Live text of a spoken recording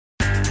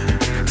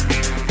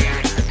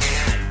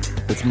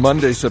It's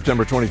Monday,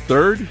 September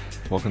 23rd.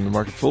 Welcome to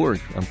Market Foolery.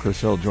 I'm Chris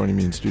Hill. Joining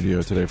me in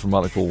studio today from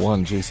Motley Fool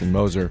One, Jason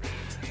Moser,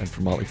 and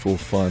from Motley Fool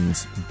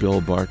Funds,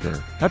 Bill Barker.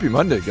 Happy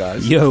Monday,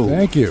 guys. Yo.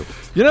 Thank you.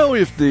 You know,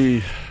 if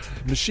the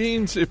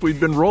machines, if we'd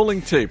been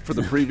rolling tape for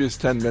the previous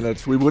 10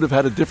 minutes, we would have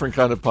had a different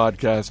kind of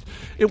podcast.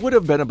 It would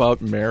have been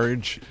about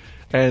marriage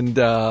and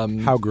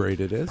how great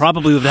it is.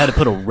 Probably we've had to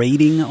put a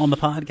rating on the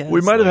podcast.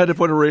 We might have had to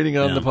put a rating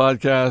on the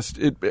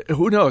podcast.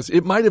 Who knows?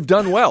 It might have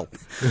done well.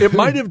 It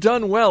might have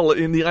done well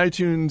in the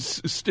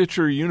iTunes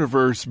Stitcher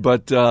universe,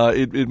 but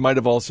it might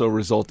have also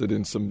resulted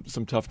in some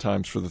tough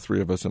times for the three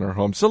of us in our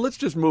homes. So let's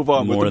just move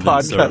on with the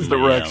podcast that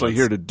we're actually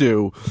here to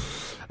do.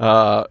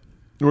 We're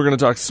going to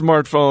talk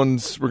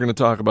smartphones. We're going to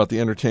talk about the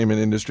entertainment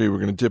industry. We're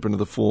going to dip into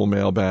the Fool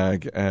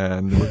mailbag,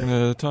 and we're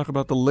going to talk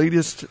about the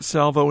latest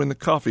salvo in the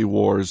coffee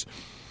wars.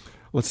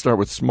 Let's start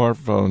with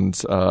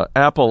smartphones.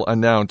 Apple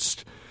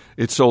announced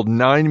it sold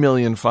 9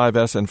 million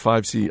 5S and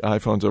 5C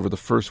iPhones over the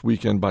first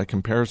weekend. By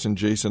comparison,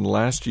 Jason,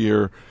 last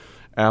year,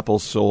 Apple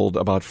sold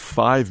about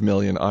 5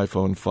 million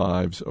iPhone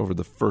 5s over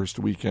the first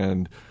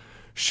weekend.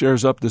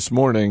 Shares up this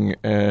morning,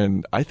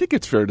 and I think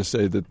it's fair to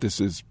say that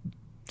this is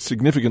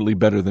significantly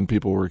better than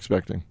people were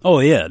expecting. Oh,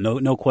 yeah.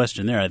 No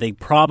question there. I think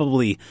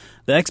probably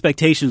the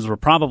expectations were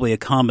probably a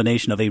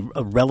combination of a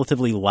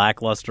relatively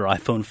lackluster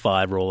iPhone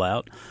 5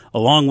 rollout,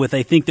 along with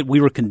I think that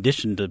we were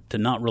conditioned to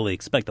not really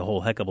expect a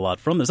whole heck of a lot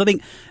from this. I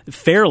think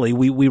fairly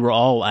we were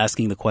all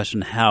asking the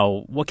question,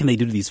 what can they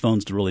do to these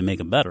phones to really make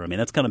them better? I mean,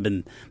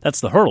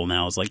 that's the hurdle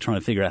now, is like trying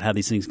to figure out how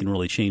these things can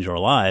really change our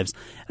lives.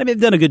 I mean,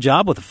 they've done a good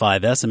job with the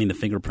 5S. I mean, the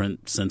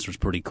fingerprint sensor's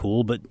pretty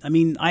cool, but I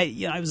mean,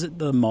 I was at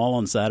the mall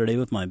on Saturday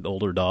with my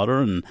older daughter,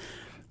 and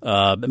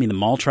I mean, the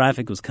mall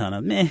traffic was kind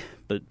of meh,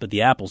 but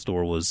the Apple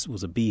store was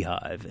a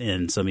beehive.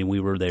 And so, I mean, we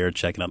were there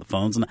checking out the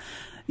phones. And,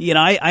 you know,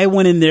 I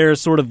went in there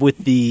sort of with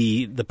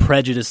the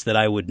prejudice that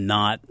I would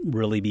not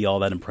really be all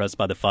that impressed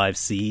by the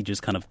 5C,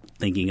 just kind of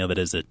thinking of it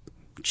as a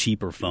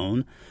cheaper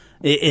phone.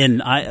 And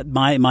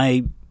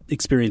my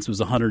experience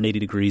was 180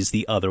 degrees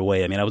the other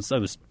way. I mean, I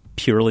was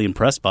purely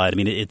impressed by it. I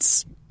mean,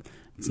 it's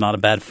not a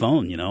bad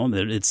phone, you know.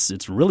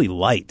 It's really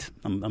light.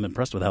 I'm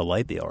impressed with how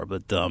light they are.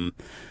 But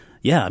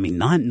yeah, I mean,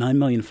 9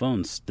 million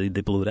phones, they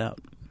blew it out.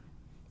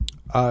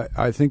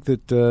 I think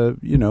that,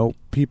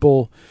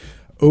 people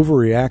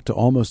overreact to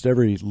almost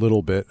every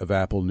little bit of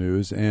Apple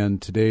news,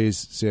 and today's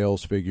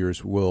sales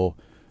figures will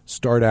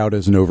start out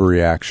as an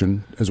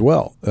overreaction as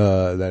well.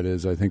 That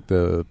is, I think,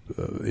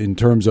 in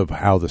terms of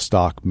how the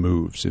stock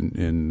moves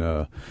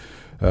in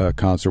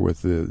concert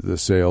with the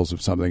sales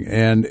of something.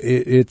 And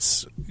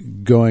it's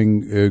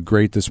going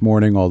great this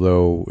morning,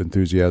 although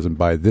enthusiasm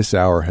by this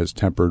hour has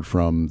tempered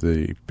from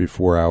the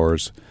before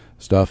hours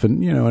stuff.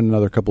 And, in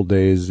another couple of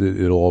days,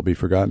 it'll all be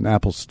forgotten.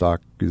 Apple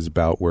stock is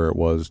about where it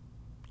was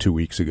 2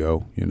 weeks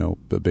ago,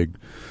 the big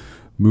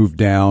move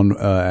down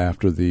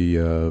after the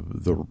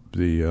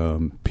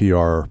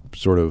PR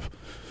sort of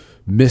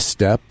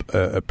misstep.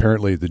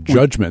 Apparently the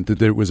judgment that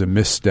there was a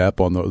misstep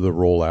on the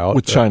rollout.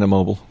 With China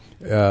Mobile.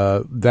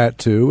 That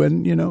too,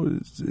 and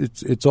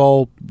it's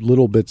all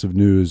little bits of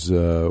news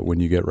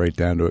when you get right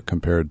down to it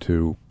compared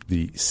to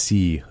the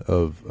sea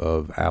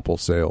of Apple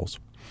sales.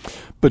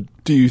 But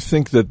do you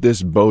think that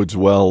this bodes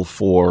well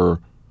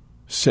for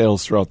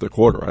sales throughout the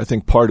quarter? I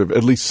think part of,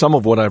 at least some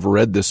of what I've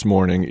read this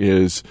morning,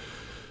 is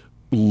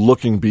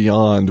looking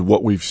beyond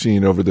what we've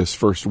seen over this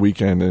first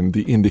weekend and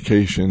the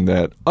indication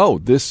that,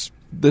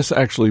 this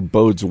actually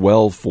bodes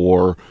well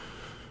for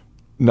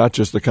not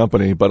just the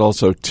company, but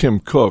also Tim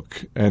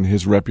Cook and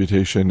his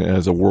reputation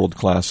as a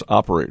world-class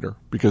operator.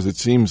 Because it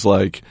seems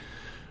like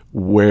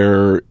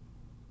to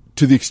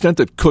the extent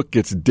that Cook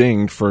gets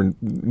dinged for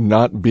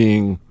not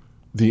being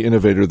the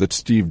innovator that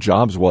Steve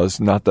Jobs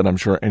was, not that I'm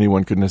sure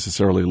anyone could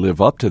necessarily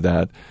live up to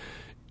that,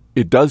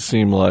 it does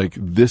seem like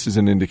this is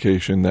an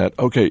indication that,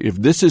 okay, if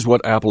this is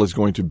what Apple is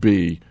going to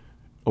be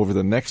over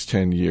the next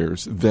 10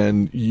 years,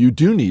 then you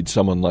do need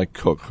someone like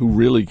Cook who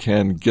really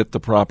can get the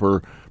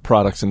proper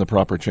products in the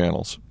proper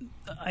channels.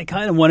 I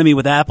kind of want to be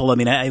with Apple. I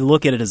mean, I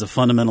look at it as a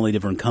fundamentally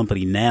different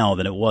company now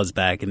than it was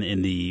back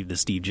in the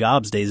Steve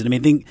Jobs days. And I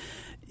mean, I think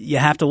you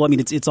have to. I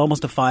mean, it's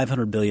almost a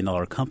 $500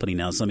 billion company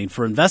now. So I mean,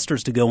 for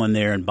investors to go in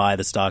there and buy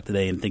the stock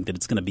today and think that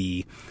it's going to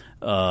be,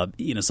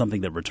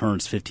 something that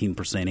returns 15%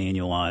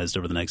 annualized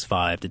over the next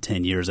 5 to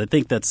 10 years, I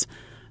think that's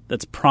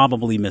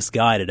probably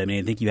misguided. I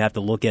mean, I think you have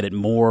to look at it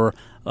more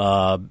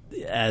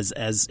as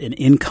an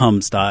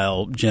income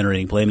style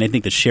generating play. I mean, I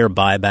think the share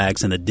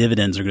buybacks and the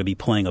dividends are going to be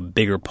playing a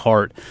bigger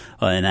part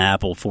in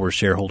Apple for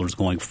shareholders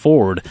going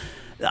forward.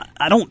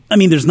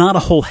 There's not a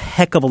whole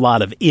heck of a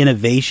lot of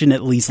innovation,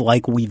 at least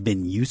like we've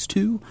been used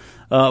to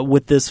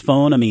with this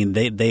phone. I mean,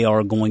 they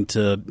are going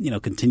to,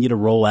 continue to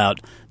roll out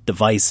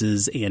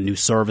devices and new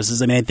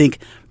services. I mean, I think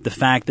the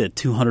fact that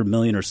 200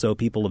 million or so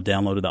people have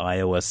downloaded the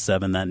iOS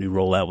 7, that new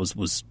rollout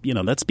was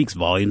that speaks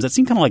volumes. That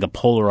seemed kind of like a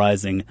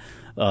polarizing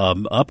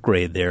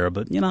upgrade there.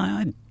 But,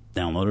 I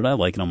downloaded it. I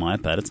like it on my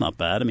iPad. It's not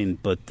bad. I mean,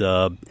 but,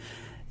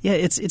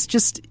 it's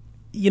just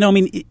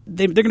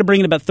they're going to bring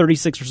in about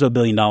 $36 or so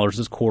billion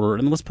this quarter,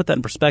 and let's put that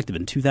in perspective.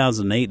 In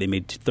 2008, they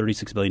made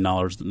 $36 billion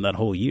in that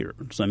whole year.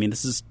 So,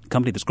 this is a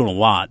company that's grown a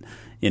lot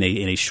in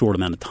a short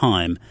amount of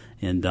time,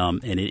 and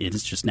it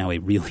is just now a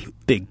really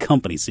big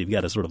company. So you've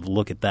got to sort of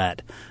look at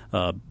that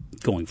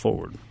going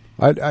forward.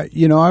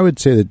 I would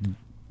say that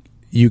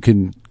you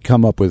can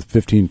come up with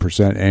 15%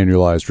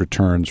 annualized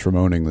returns from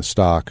owning the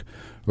stock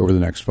over the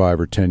next 5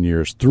 or 10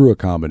 years through a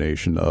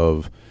combination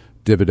of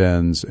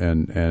dividends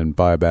and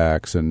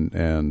buybacks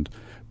and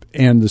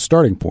the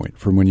starting point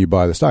from when you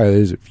buy the stock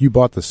is if you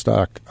bought the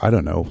stock, I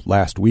don't know,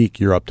 last week,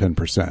 you're up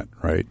 10%,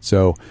 right?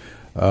 So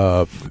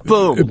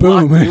boom.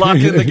 Lock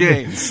in the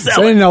gains.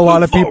 And a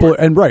lot of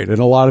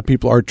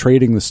people are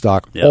trading the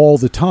stock all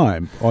the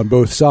time on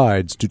both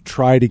sides to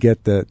try to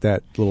get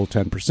that little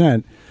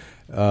 10%,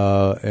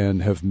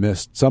 and have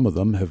missed, some of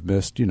them have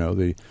missed,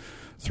 the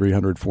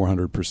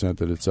 300-400%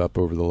 that it's up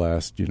over the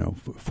last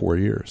 4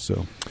 years.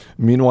 So,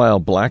 meanwhile,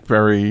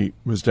 BlackBerry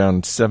was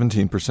down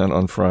 17%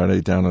 on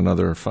Friday, down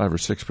another 5 or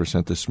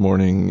 6% this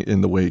morning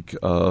in the wake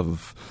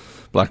of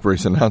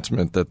BlackBerry's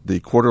announcement that the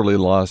quarterly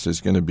loss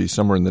is going to be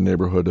somewhere in the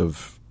neighborhood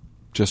of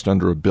just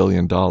under $1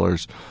 billion.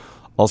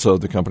 Also,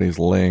 the company is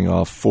laying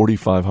off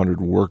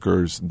 4,500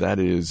 workers. That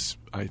is,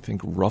 I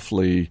think,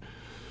 roughly.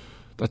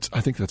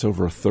 I think that's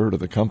over a third of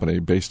the company,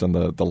 based on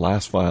the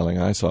last filing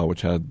I saw,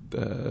 which had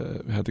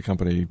the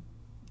company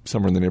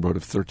somewhere in the neighborhood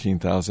of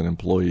 13,000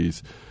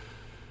 employees.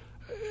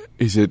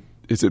 Is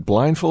it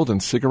blindfold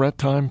and cigarette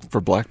time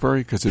for BlackBerry?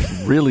 Because it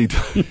really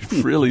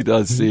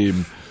does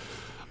seem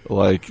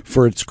like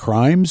for its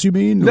crimes. You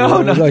mean?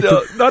 No,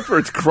 not for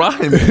its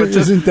crimes.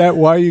 Isn't that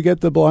why you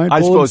get the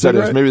blindfold? I suppose that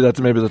is. Maybe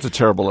that's a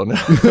terrible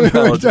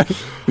analogy.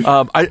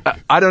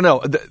 I don't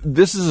know.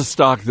 This is a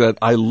stock that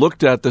I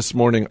looked at this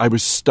morning. I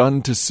was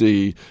stunned to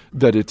see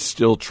that it's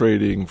still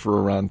trading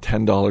for around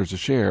 $10 a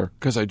share,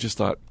 because I just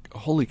thought,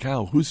 holy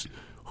cow,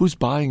 who's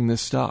buying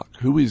this stock?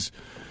 Who is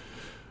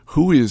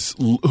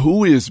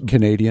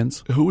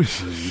Canadians?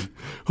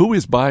 Who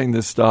is buying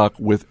this stock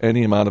with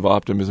any amount of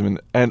optimism?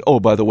 And oh,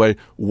 by the way,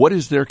 what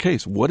is their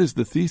case? What is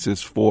the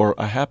thesis for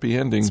a happy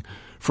ending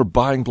for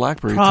buying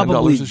BlackBerry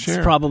 $10 a share?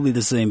 It's probably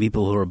the same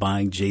people who are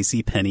buying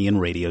JCPenney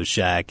and Radio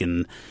Shack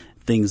and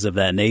things of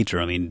that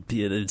nature.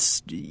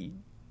 It's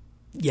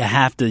you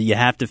have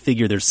to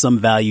figure there's some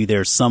value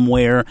there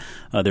somewhere.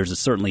 There's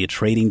certainly a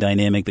trading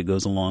dynamic that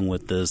goes along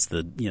with this.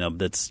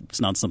 That's it's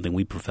not something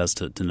we profess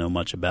to know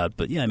much about.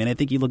 But yeah, I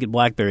think you look at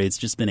BlackBerry, it's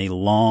just been a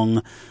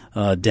long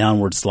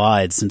downward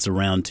slide since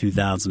around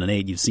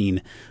 2008. You've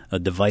seen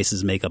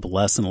devices make up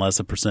less and less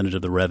a percentage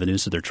of the revenue,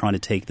 so they're trying to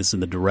take this in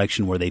the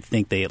direction where they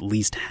think they at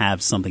least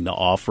have something to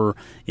offer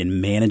in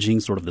managing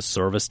sort of the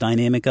service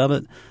dynamic of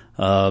it.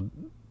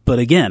 But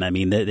again,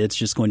 it's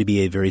just going to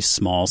be a very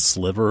small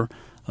sliver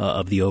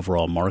of the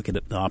overall market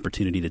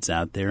opportunity that's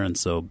out there, and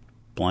so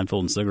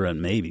blindfold and cigarette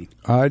maybe.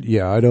 I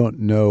don't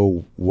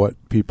know what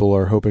people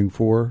are hoping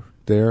for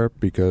there,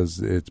 because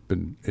it's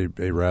been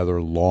a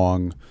rather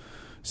long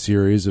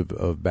series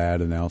of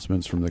bad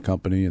announcements from the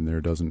company, and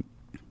there doesn't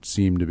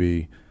seem to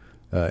be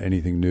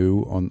anything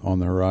new on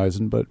the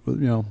horizon. But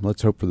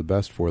let's hope for the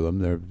best for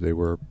them. They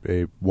were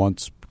a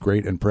once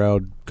great and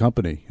proud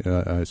company,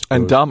 I suppose.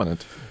 And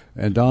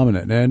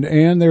dominant.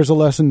 And there's a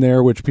lesson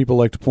there which people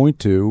like to point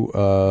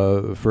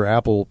to for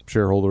Apple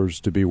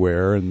shareholders to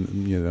beware. And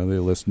they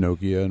list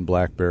Nokia and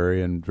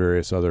BlackBerry and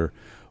various other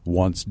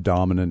once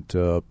dominant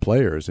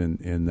players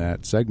in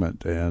that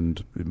segment,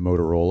 and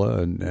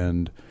Motorola,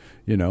 and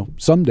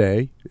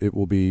someday it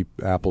will be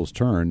Apple's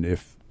turn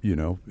if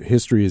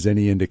history is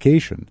any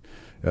indication.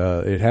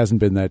 It hasn't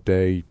been that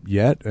day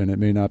yet, and it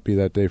may not be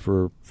that day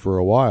for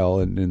a while.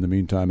 And in the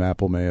meantime,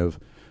 Apple may have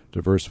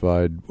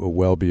diversified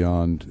well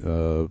beyond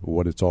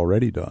what it's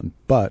already done.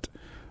 But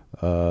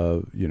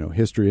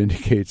history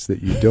indicates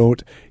that you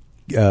don't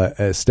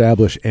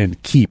establish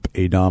and keep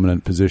a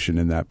dominant position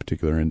in that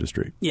particular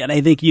industry. Yeah, and I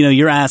think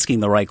you're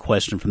asking the right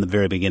question from the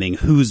very beginning.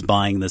 Who's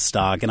buying this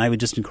stock? And I would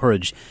just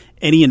encourage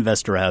any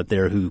investor out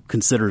there who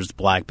considers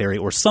BlackBerry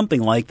or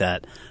something like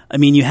that.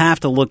 You have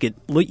to look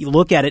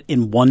at it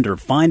and wonder,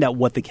 find out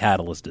what the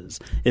catalyst is.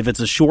 If it's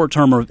a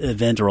short-term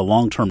event or a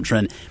long-term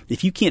trend,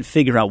 if you can't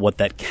figure out what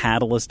that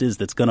catalyst is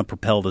that's going to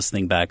propel this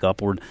thing back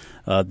upward,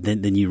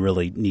 then you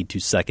really need to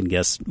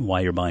second-guess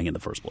why you're buying in the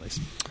first place.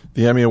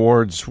 The Emmy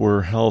Awards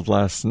were held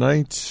last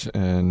night,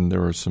 and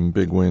there were some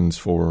big wins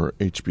for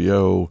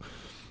HBO,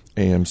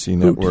 AMC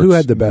Networks. Who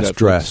had the best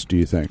dress, do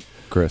you think,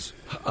 Chris?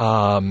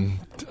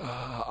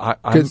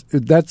 Because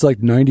that's like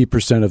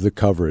 90% of the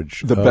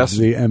coverage of the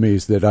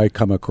Emmys that I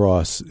come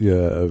across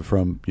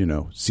from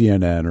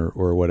CNN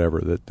or whatever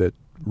that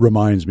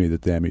reminds me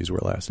that the Emmys were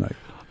last night.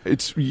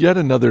 It's yet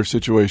another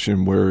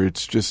situation where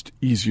it's just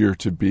easier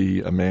to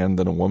be a man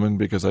than a woman,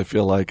 because I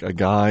feel like a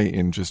guy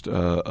in just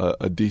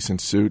a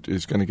decent suit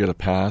is going to get a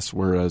pass,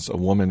 whereas a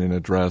woman in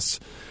a dress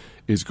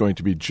is going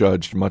to be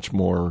judged much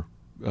more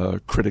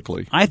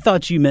critically. I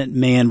thought you meant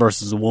man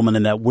versus a woman,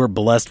 and that we're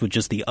blessed with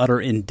just the utter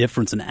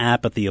indifference and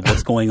apathy of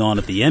what's going on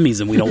at the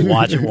Emmys, and we don't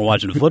watch it. We're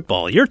watching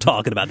football. You're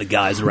talking about the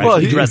guys who are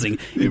actually dressing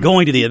and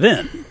going to the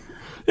event.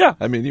 Yeah,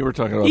 I mean, you were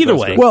talking about either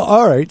way. Well,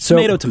 all right.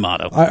 So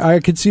tomato. I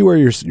could see where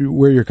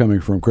you're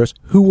coming from, Chris.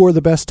 Who wore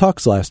the best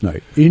tux last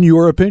night, in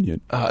your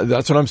opinion?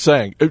 That's what I'm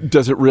saying.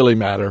 Does it really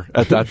matter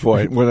at that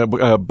point when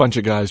a bunch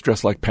of guys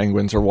dressed like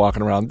penguins are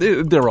walking around?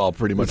 They're all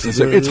pretty much the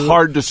same. It's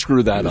hard to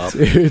screw that up.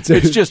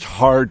 It's just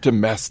hard to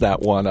mess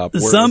that one up.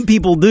 Some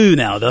people do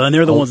now, though, and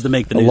they're the ones that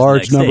make the news. A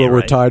large the next number day, were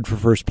right? tied for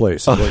first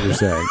place. Is what you're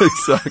saying?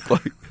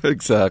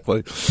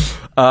 Exactly.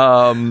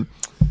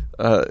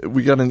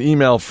 We got an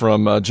email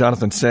from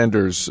Jonathan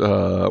Sanders,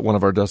 one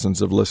of our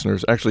dozens of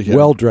listeners. Actually,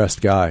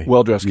 well-dressed guy.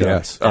 Well-dressed guy.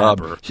 Yes.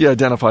 He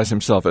identifies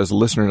himself as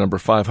listener number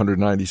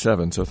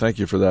 597, so thank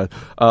you for that.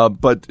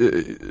 But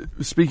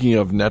speaking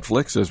of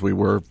Netflix, as we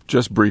were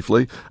just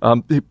briefly,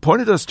 he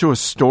pointed us to a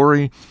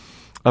story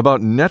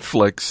about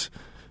Netflix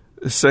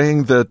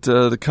saying that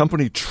the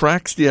company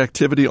tracks the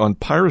activity on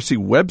piracy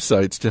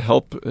websites to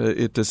help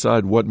it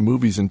decide what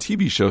movies and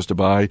TV shows to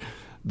buy.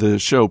 The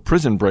show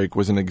Prison Break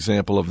was an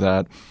example of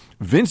that.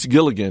 Vince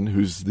Gilligan,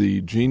 who's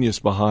the genius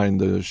behind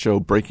the show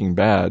Breaking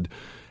Bad,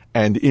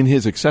 and in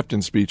his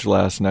acceptance speech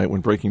last night when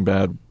Breaking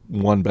Bad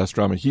won Best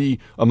Drama, he,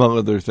 among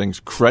other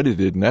things,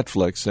 credited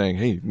Netflix, saying,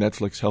 hey,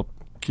 Netflix helped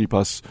keep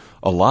us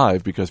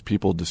alive because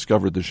people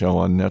discovered the show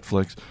on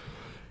Netflix.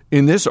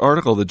 In this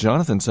article that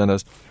Jonathan sent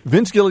us,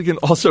 Vince Gilligan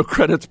also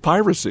credits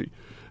piracy.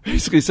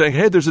 Basically saying,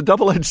 hey, there's a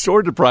double-edged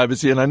sword to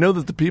privacy, and I know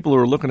that the people who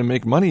are looking to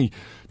make money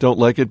don't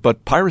like it,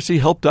 but piracy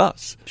helped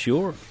us.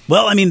 Sure.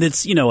 Well, I mean,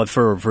 it's,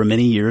 for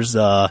many years,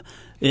 and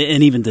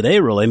even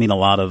today, really, I mean, a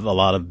lot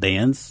of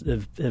bands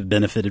have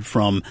benefited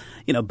from,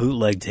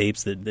 bootleg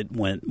tapes that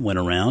went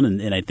around,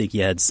 and I think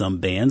you had some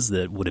bands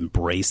that would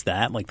embrace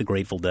that, like the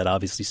Grateful Dead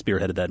obviously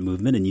spearheaded that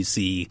movement, and you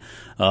see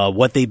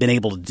what they've been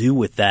able to do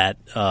with that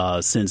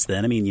since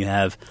then. I mean, you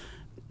have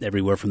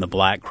everywhere from the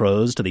Black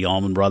Crowes to the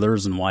Allman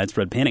Brothers and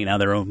Widespread Panic now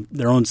their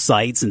own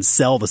sites and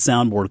sell the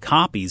soundboard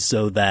copies,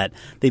 so that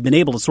they've been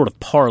able to sort of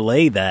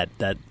parlay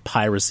that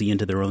piracy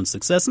into their own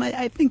success. And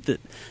I think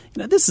that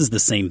this is the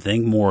same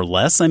thing, more or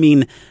less. I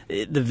mean,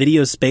 the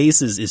video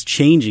space is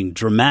changing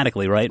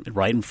dramatically right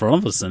in front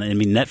of us. And I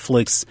mean,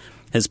 Netflix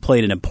has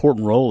played an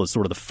important role as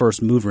sort of the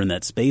first mover in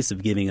that space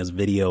of giving us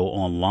video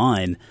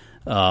online.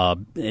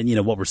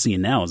 And what we're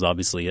seeing now is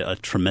obviously a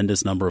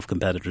tremendous number of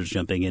competitors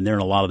jumping in there,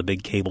 and a lot of the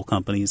big cable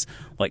companies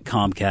like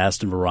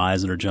Comcast and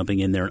Verizon are jumping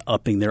in there and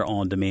upping their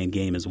on-demand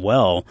game as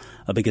well,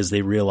 because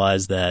they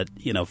realize that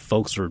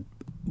folks are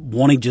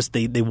wanting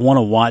they want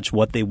to watch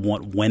what they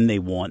want, when they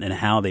want, and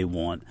how they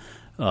want.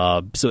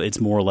 So it's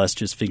more or less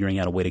just figuring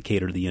out a way to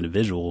cater to the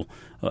individual.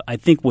 I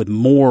think with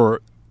more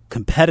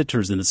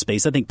competitors in the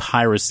space, I think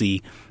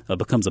piracy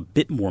becomes a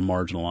bit more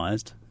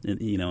marginalized,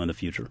 in the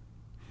future.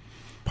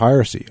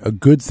 Piracy, a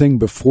good thing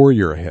before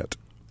you're a hit.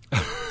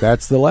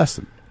 That's the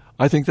lesson.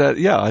 I think that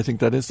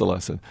is the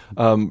lesson.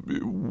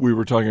 We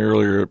were talking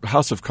earlier,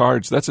 House of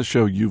Cards, that's a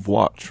show you've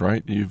watched,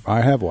 right?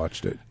 I have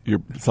watched it.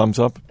 Your thumbs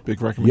up,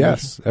 big recommendation?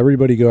 Yes,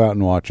 everybody go out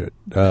and watch it.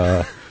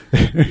 Have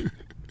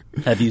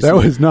you that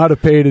was not a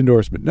paid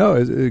endorsement. No,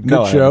 it's a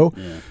good show.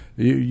 Yeah.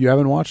 You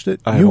haven't watched it?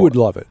 You would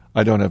love it.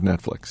 I don't have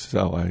Netflix,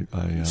 so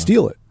I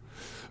steal it.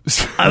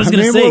 I was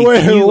going to say,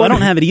 I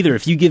don't have it either.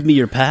 If you give me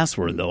your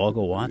password, though, I'll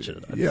go watch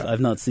it.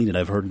 I've not seen it.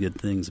 I've heard good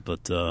things,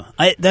 but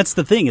that's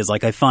the thing is,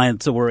 like, I find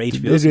we're HBO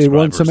subscribers. It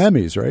won some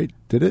Emmys, right?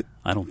 Did it?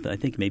 I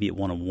think maybe it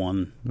won a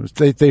one.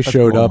 They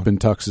showed up in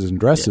tuxes and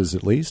dresses,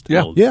 at least.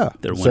 Yeah, well, yeah.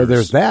 So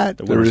there's that.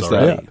 There is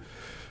that.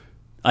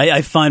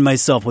 I find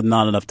myself with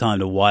not enough time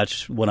to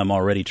watch what I'm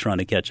already trying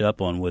to catch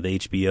up on with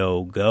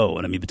HBO Go,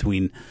 and I mean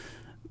between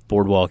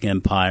Boardwalk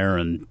Empire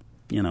and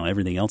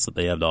everything else that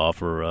they have to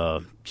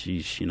offer,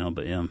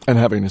 but yeah. And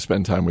having to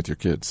spend time with your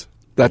kids.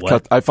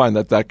 I find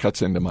that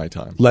cuts into my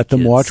time. Let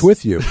them watch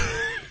with you.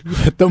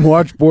 Let them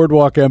watch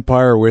Boardwalk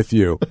Empire with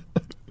you.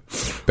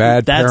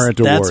 Parent award.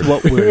 That's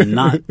what we're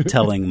not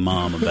telling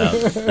Mom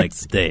about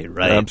next day,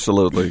 right?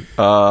 Absolutely.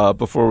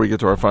 Before we get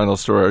to our final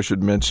story, I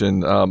should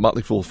mention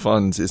Motley Fool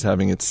Funds is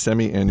having its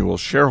semi-annual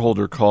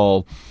shareholder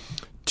call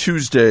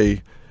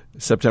Tuesday,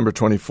 September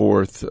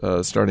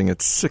 24th, starting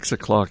at 6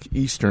 o'clock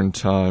Eastern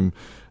Time.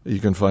 You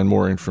can find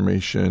more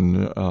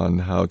information on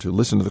how to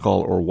listen to the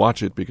call or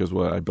watch it, because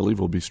I believe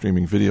we'll be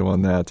streaming video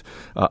on that.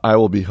 I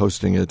will be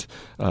hosting it.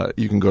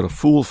 You can go to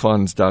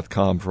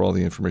foolfunds.com for all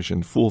the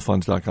information,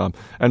 foolfunds.com.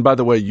 And by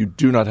the way, you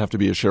do not have to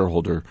be a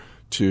shareholder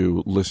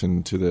to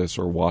listen to this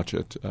or watch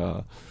it.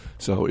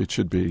 So it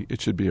should be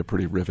a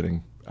pretty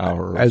riveting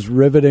hour. As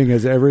riveting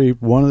as every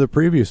one of the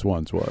previous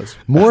ones was.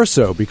 More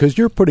so because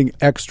you're putting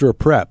extra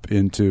prep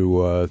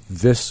into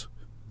this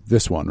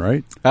one,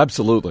 right?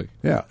 Absolutely.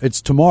 Yeah,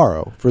 it's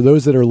tomorrow. For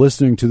those that are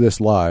listening to this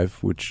live,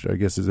 which I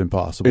guess is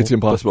impossible. It's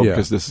impossible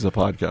because this is a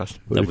podcast.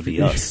 That would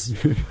be us,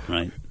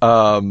 right?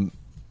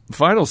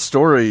 Final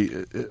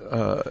story,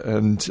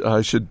 and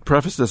I should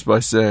preface this by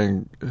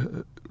saying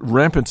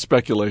rampant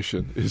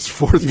speculation is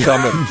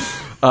forthcoming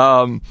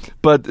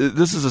But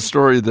this is a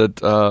story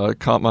that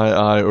caught my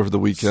eye over the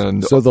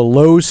weekend. So the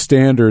low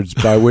standards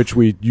by which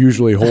we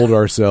usually hold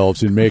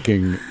ourselves in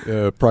making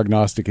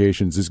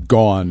prognostications is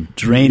gone.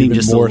 Draining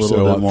just more a little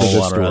so bit more for this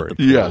water story. out the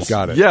pool. Yes,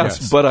 Got it.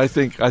 Yes, but I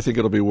think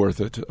it'll be worth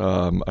it.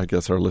 I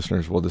guess our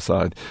listeners will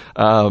decide.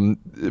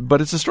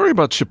 But it's a story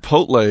about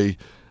Chipotle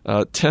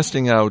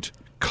testing out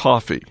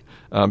coffee.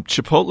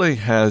 Chipotle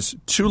has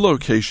 2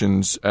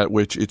 locations at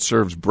which it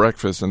serves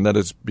breakfast, and that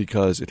is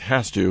because it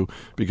has to,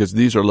 because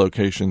these are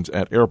locations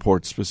at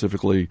airports,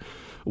 specifically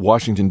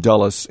Washington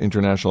Dulles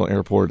International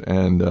Airport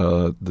and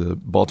the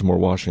Baltimore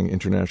Washington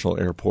International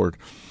Airport.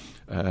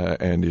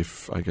 And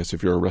if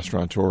you're a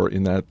restaurateur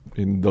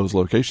in those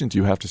locations,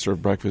 you have to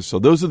serve breakfast. So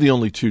those are the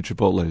only 2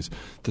 Chipotles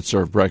that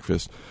serve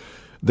breakfast.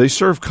 They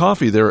serve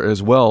coffee there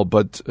as well,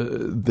 but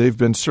they've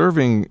been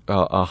serving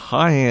a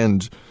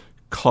high-end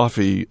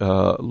coffee,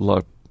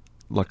 La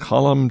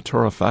Column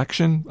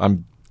Torrefaction.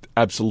 I'm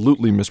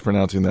absolutely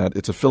mispronouncing that.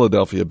 It's a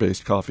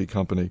Philadelphia-based coffee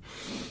company.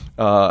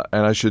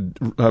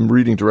 I'm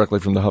reading directly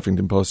from the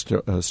Huffington Post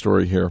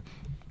story here.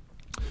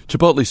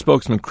 Chipotle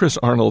spokesman Chris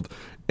Arnold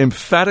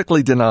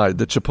emphatically denied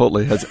that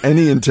Chipotle has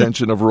any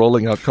intention of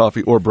rolling out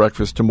coffee or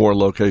breakfast to more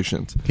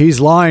locations. He's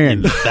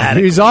lying.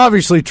 He's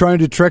obviously trying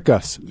to trick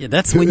us. Yeah,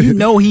 that's when you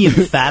know he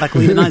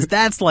emphatically denies.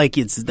 That's like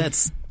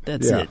that's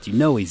it. You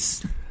know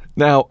he's.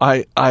 Now,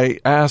 I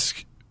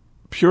ask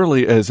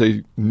purely as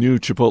a new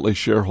Chipotle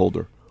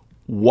shareholder,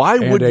 why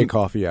would a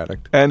coffee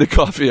addict. And a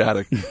coffee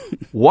addict.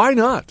 Why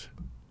not?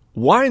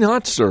 Why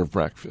not serve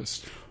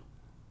breakfast?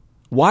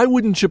 Why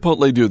wouldn't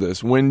Chipotle do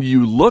this? When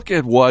you look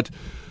at what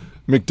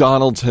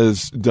McDonald's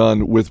has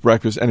done with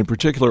breakfast, and in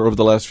particular over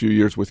the last few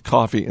years with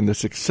coffee, and the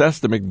success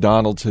that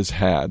McDonald's has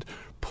had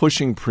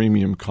pushing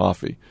premium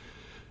coffee,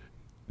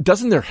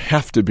 doesn't there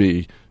have to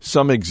be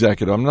some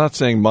executive? I'm not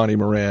saying Monty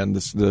Moran,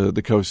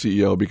 the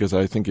co-CEO, because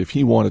I think if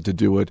he wanted to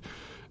do it,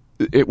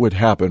 it would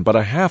happen. But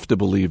I have to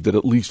believe that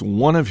at least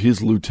one of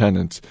his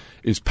lieutenants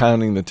is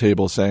pounding the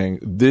table saying,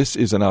 this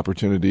is an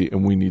opportunity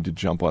and we need to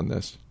jump on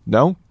this.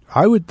 No?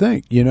 I would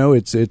think,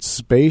 it's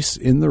space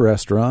in the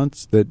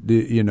restaurants that,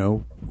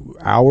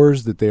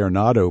 hours that they are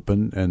not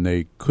open and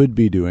they could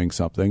be doing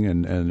something,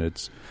 and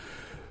it's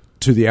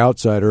to the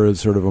outsider is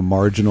sort of a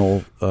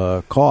marginal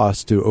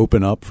cost to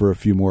open up for a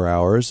few more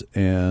hours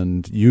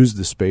and use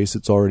the space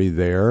that's already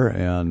there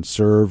and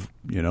serve,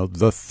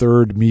 the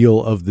third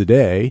meal of the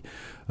day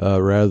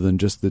rather than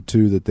just the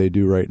 2 that they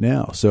do right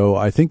now. So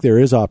I think there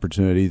is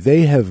opportunity.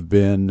 They have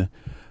been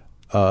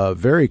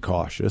very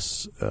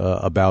cautious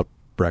about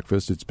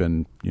breakfast. It's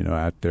been,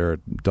 out there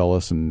at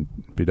Dulles and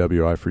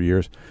BWI for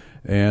years.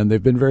 And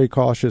they've been very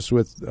cautious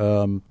with,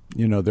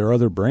 their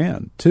other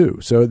brand too.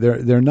 So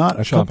they're not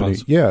a company,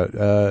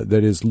 that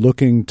is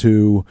looking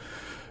to,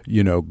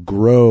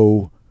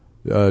 grow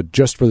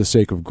just for the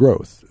sake of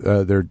growth.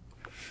 They're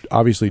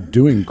obviously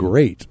doing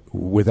great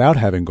without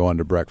having gone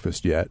to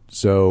breakfast yet.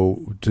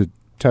 So to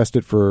test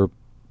it for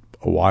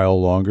a while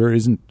longer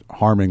isn't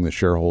harming the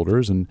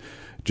shareholders and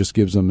just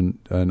gives them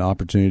an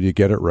opportunity to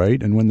get it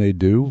right. And when they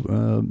do,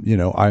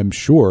 I'm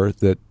sure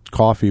that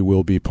coffee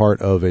will be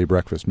part of a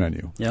breakfast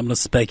menu. Yeah, I'm going to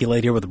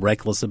speculate here with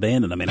reckless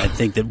abandon. I mean, I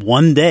think that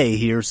one day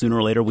here, sooner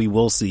or later, we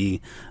will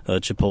see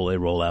Chipotle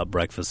roll out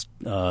breakfast,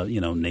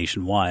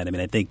 nationwide. I mean,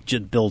 I think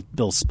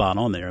Bill's spot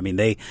on there. I mean,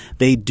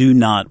 they do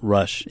not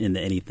rush into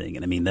anything,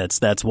 and I mean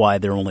that's why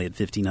they're only at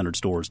 1,500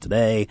 stores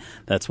today.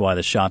 That's why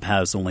the Shop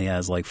House only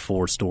has like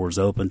 4 stores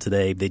open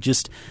today. They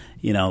just,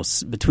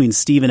 between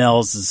Stephen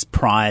Ells'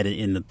 pride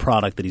in the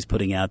product that he's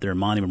putting out there,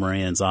 Monty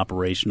Moran's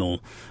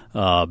operational,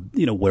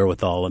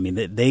 wherewithal. I mean,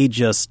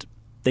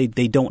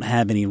 they don't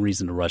have any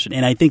reason to rush it,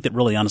 and I think that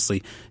really,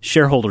 honestly,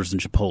 shareholders in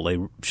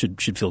Chipotle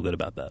should feel good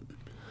about that.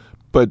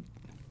 But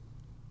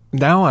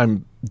now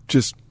I'm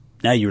just.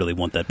 Now you really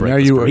want that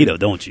breakfast burrito,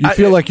 don't you? You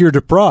feel like you're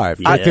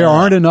deprived. Yeah. There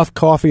aren't enough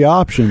coffee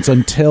options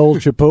until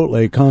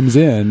Chipotle comes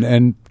in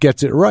and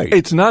gets it right.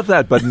 It's not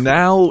that, but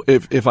now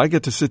if I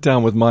get to sit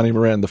down with Monty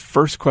Moran, the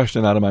first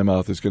question out of my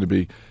mouth is going to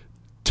be,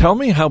 tell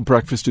me how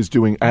breakfast is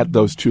doing at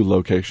those 2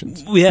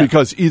 locations. Yeah.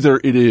 Because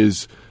either it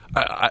is,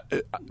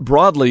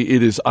 broadly,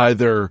 it is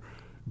either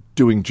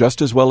doing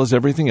just as well as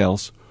everything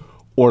else,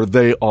 or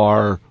they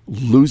are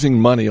losing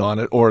money on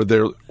it, or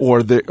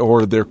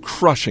they're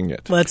crushing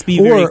it. Let's be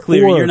very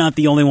clear. You're not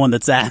the only one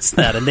that's asked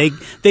that, and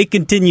they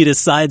continue to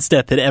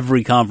sidestep at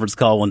every conference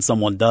call when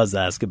someone does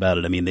ask about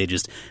it. I mean,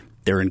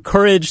 they're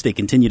encouraged. They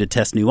continue to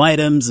test new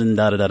items and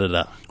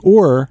da-da-da-da-da.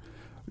 Or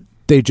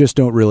they just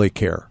don't really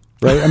care.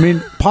 Right? I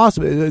mean,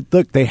 possibly.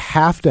 Look, they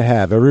have to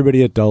have,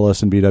 everybody at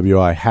Dulles and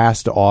BWI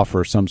has to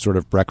offer some sort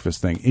of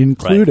breakfast thing,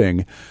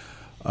 including,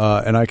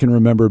 and I can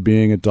remember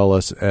being at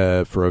Dulles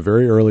for a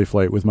very early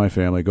flight with my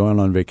family, going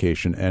on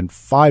vacation, and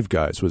Five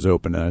Guys was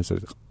open. And I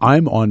said,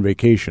 I'm on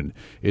vacation.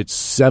 It's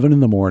 7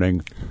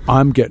 a.m.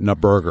 I'm getting a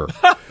burger.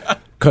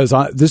 Because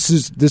this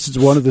is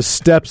one of the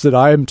steps that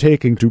I am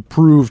taking to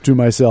prove to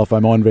myself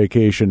I'm on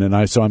vacation,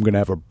 and so I'm going to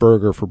have a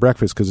burger for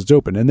breakfast because it's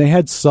open. And they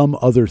had some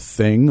other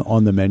thing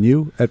on the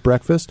menu at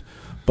breakfast,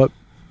 but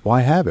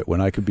why have it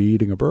when I could be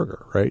eating a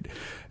burger, right?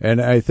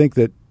 And I think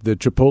that the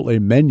Chipotle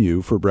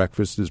menu for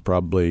breakfast is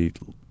probably,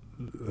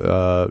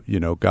 got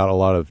a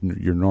lot of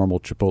your normal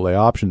Chipotle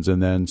options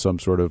and then some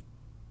sort of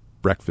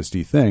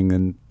breakfasty thing.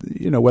 And,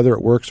 whether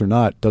it works or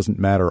not doesn't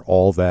matter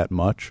all that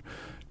much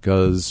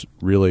because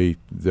really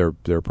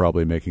they're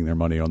probably making their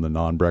money on the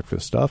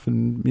non-breakfast stuff.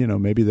 And,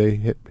 maybe they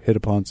hit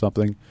upon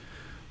something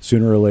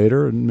sooner or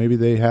later, and maybe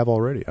they have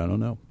already. I don't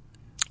know.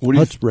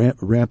 Let's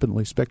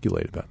rampantly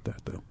speculate about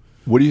that, though.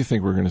 What do you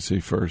think we're going to see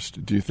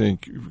first? Do you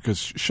think, because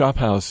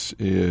ShopHouse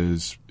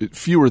is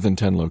fewer than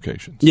 10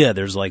 locations? Yeah,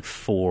 there's like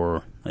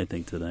 4, I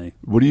think, today.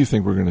 What do you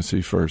think we're going to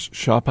see first?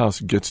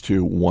 ShopHouse gets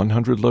to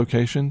 100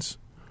 locations,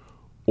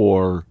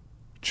 or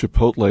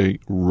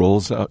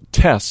Chipotle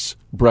tests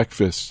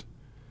breakfast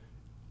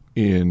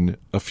in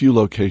a few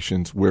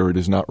locations where it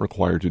is not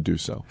required to do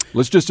so?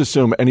 Let's just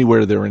assume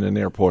anywhere they're in an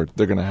airport,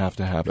 they're going to have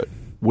it.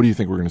 What do you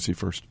think we're going to see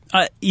first?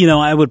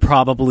 I would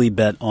probably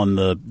bet on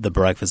the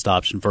breakfast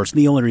option first. And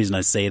the only reason I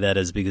say that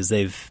is because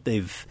they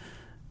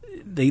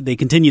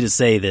continue to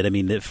say that,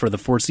 that for the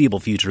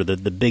foreseeable future,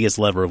 the biggest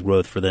lever of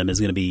growth for them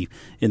is going to be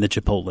in the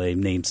Chipotle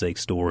namesake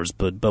stores.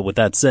 But with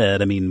that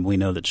said, we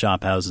know that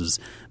ShopHouse is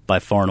by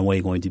far and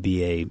away going to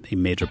be a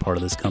major part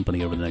of this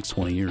company over the next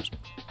 20 years.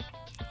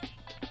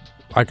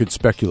 I could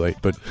speculate,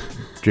 but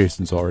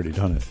Jason's already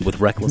done it. With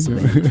reckless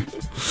abandon.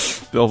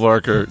 Bill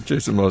Barker,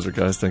 Jason Moser,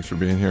 guys, thanks for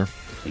being here.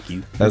 Thank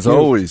you. As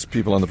always,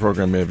 people on the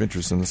program may have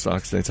interest in the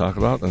stocks they talk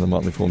about, and the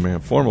Motley Fool may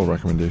have formal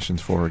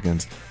recommendations for or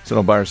against. So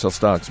don't buy or sell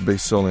stocks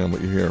based solely on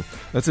what you hear.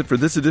 That's it for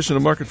this edition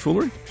of Market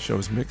Foolery. The show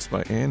is mixed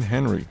by Ann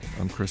Henry.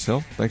 I'm Chris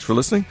Hill. Thanks for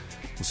listening.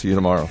 We'll see you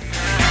tomorrow.